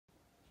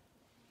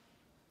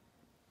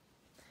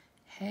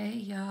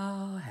Hey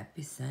y'all,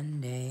 happy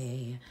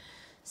Sunday.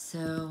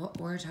 So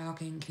we're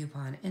talking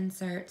coupon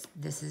inserts.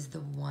 This is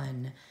the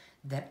one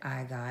that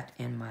I got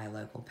in my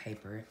local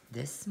paper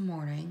this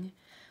morning.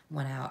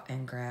 Went out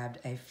and grabbed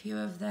a few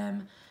of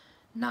them.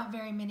 Not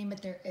very many,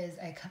 but there is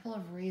a couple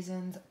of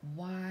reasons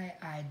why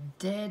I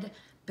did,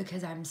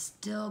 because I'm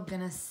still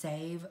gonna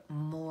save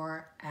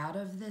more out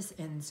of this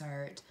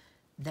insert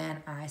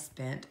than I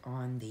spent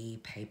on the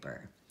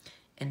paper.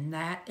 And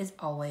that is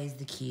always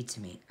the key to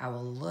me. I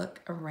will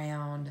look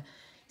around,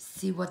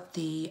 see what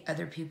the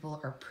other people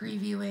are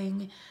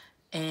previewing,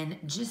 and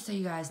just so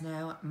you guys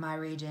know, my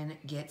region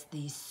gets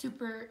the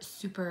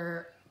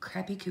super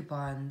crappy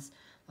coupons.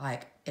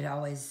 Like,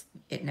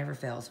 it never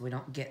fails. We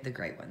don't get the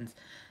great ones.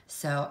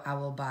 So I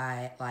will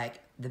buy like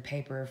the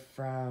paper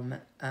from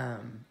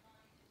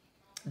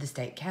the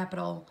state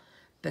capitol,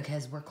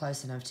 because we're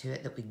close enough to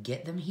it that we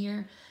get them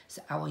here.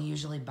 So I will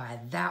usually buy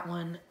that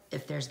one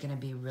if there's gonna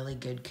be really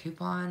good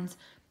coupons,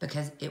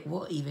 because it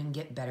will even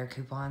get better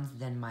coupons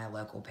than my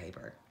local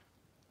paper.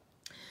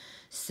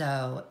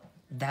 So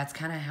that's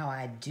kind of how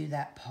I do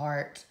that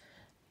part.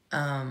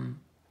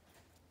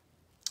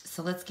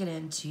 So let's get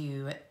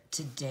into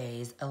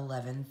today's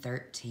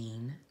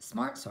 11/13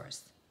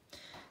 SmartSource.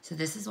 So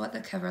this is what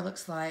the cover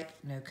looks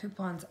like. No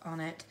coupons on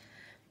it,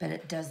 but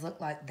it does look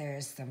like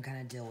there's some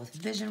kind of deal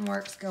with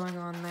VisionWorks going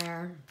on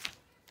there.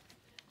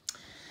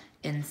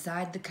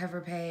 Inside the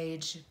cover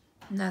page,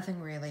 nothing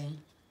really.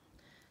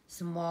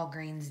 Some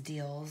Walgreens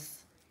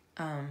deals,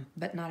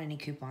 but not any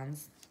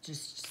coupons.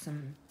 Just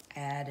some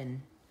ad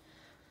and,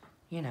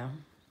 you know.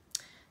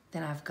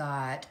 Then I've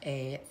got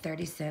a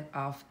 30-cent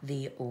off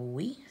the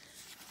Wii.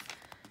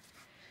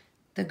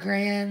 The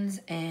Grands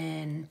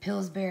and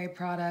Pillsbury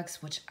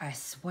products, which I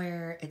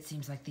swear it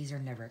seems like these are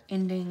never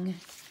ending.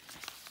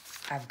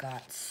 I've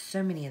got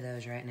so many of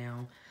those right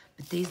now,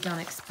 but these don't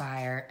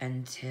expire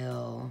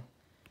until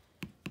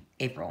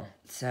April.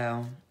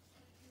 So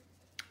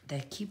they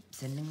keep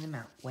sending them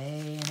out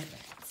way in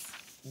advance,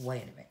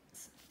 way in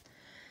advance.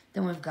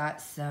 Then we've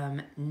got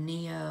some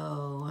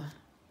Neo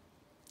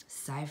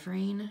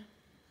Cypherine,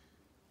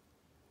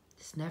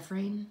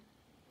 Snephrine.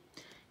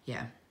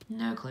 Yeah,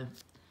 no clue.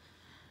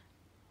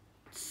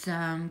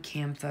 Some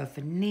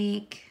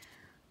Camphofenique,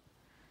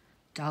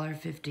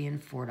 $1.50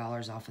 and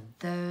 $4 off of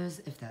those,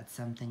 if that's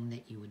something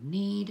that you would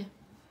need.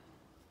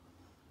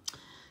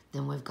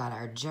 Then we've got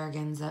our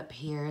Jergens up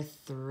here,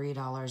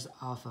 $3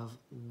 off of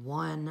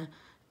one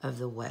of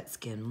the wet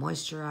skin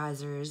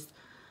moisturizers,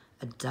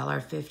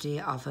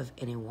 $1.50 off of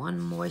any one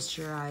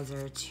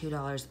moisturizer,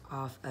 $2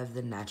 off of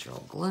the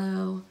Natural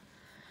Glow,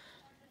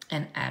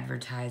 an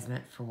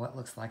advertisement for what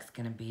looks like it's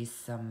gonna be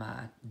some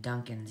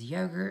Dunkin's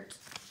yogurt.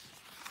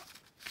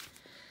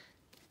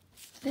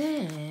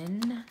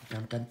 Then,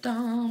 dum dum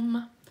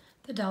dum,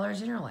 the Dollar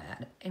General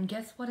ad. And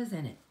guess what is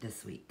in it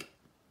this week?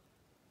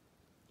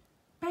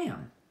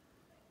 Bam.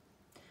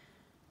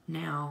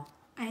 Now,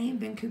 I ain't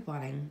been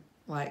couponing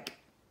like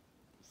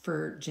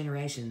for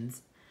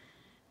generations,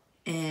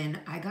 and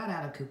I got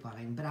out of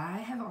couponing, but I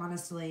have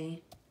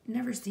honestly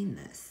never seen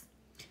this.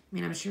 I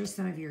mean, I'm sure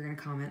some of you are going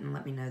to comment and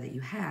let me know that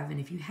you have, and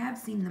if you have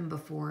seen them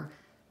before,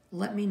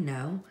 let me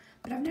know,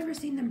 but I've never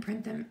seen them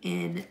print them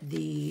in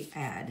the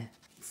ad.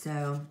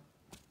 So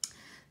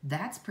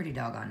that's pretty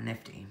doggone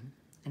nifty.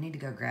 I need to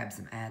go grab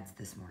some ads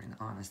this morning,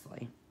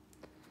 honestly,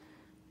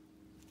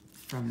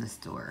 from the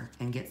store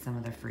and get some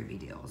of their freebie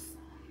deals.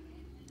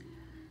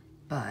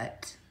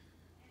 But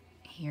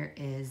here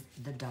is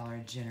the Dollar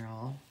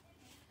General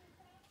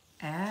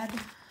ad.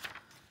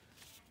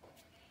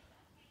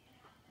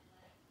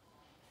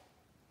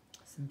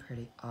 Some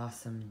pretty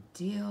awesome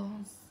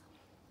deals.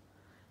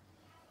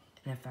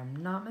 And if I'm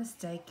not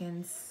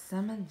mistaken,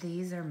 some of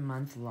these are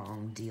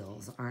month-long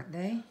deals, aren't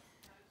they?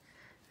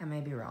 I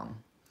may be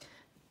wrong.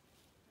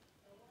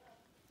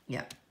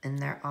 Yep, and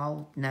they're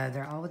all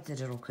with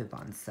digital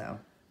coupons, so.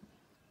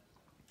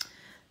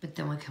 But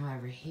then we come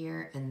over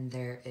here and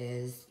there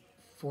is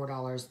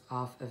 $4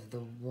 off of the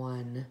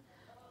one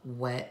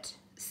wet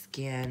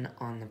skin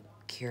on the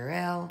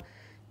Curel,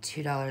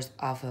 $2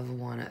 off of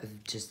one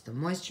of just the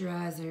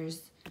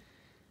moisturizers,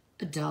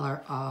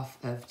 $1 off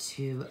of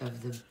two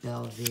of the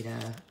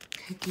Belvita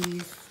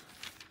cookies,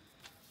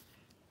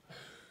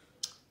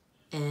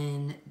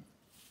 and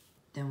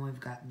then we've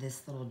got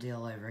this little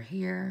deal over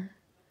here,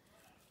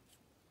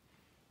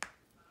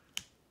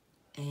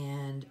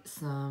 and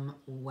some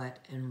Wet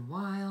n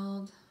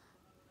Wild.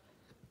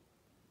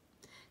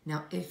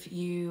 Now, if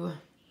you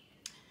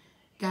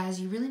guys,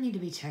 you really need to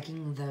be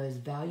checking those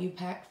value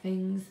pack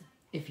things.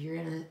 If you're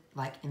in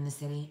the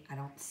city, I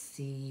don't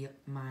see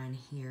mine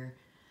here.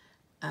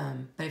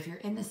 But if you're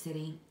in the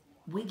city,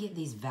 we get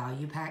these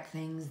value pack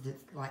things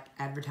that like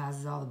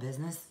advertises all the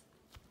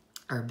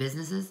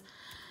businesses.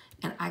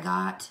 And I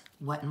got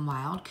Wet n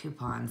Wild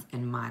coupons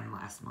in mine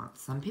last month.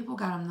 Some people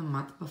got them the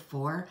month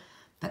before,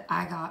 but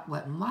I got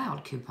Wet n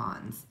Wild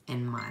coupons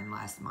in mine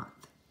last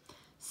month.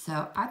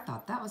 So I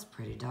thought that was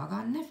pretty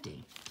doggone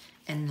nifty.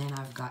 And then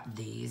I've got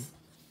these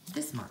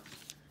this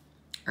month,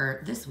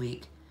 or this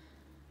week,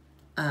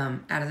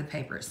 out of the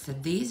papers. So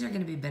these are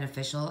going to be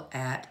beneficial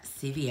at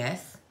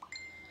CVS.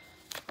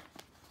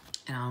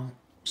 And I'll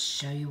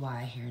show you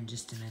why here in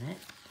just a minute.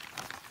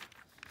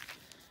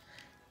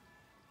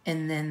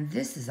 And then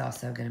this is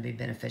also going to be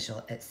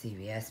beneficial at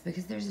CVS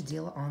because there's a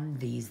deal on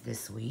these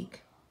this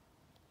week.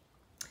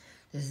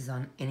 This is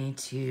on any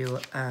two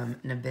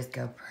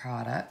Nabisco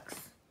products.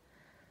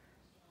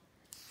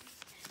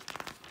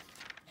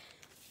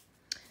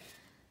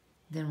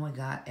 Then we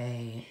got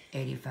a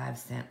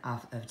 85-cent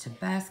off of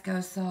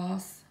Tabasco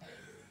sauce.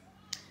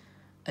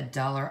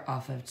 $1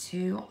 off of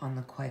 2 on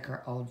the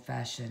Quaker Old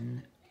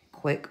Fashioned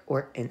Quick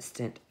or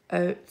Instant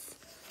Oats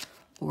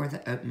or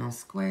the oatmeal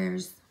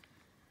squares.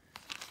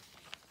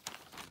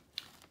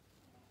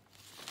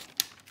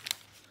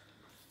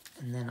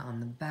 And then on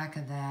the back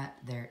of that,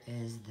 there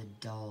is the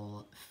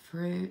Dole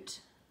Fruit.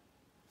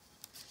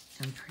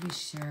 I'm pretty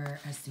sure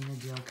I've seen a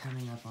deal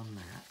coming up on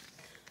that.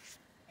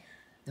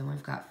 Then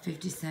we've got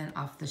 50-cent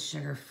off the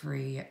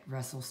sugar-free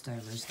Russell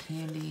Stover's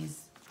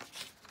candies.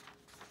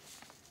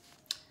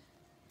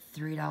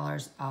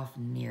 $3 off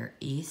Near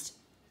East,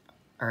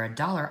 or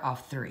 $1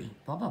 off 3,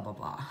 blah, blah, blah,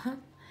 blah.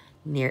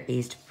 Near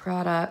East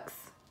products.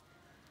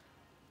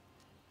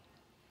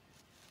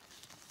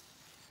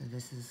 So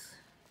this is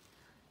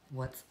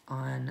what's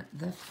on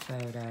the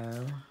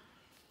photo.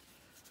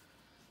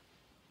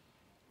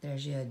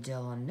 There's you a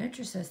deal on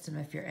Nutrisystem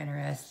if you're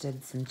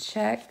interested. Some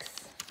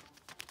checks.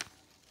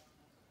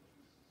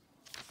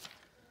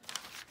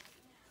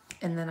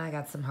 And then I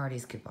got some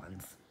Hardee's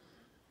coupons.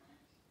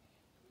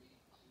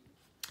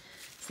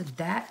 So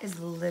that is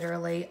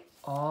literally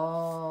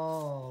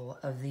all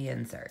of the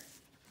insert.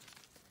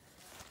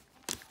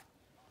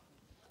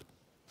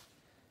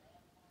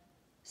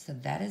 So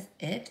that is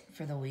it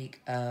for the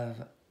week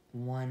of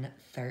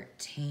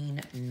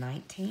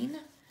 1/13/19.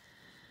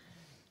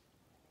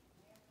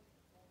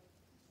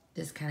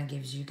 This kind of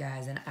gives you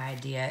guys an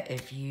idea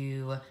if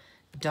you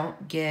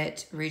don't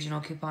get regional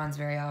coupons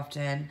very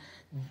often,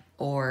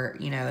 or,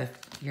 you know, if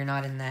you're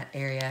not in that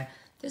area,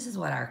 this is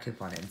what our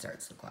coupon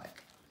inserts look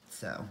like.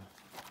 So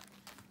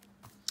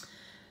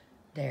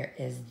there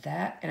is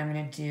that, and I'm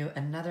going to do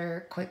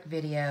another quick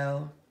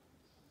video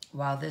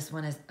while this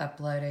one is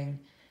uploading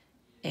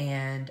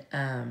and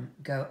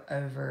go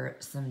over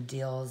some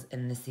deals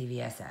in the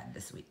CVS ad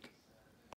this week.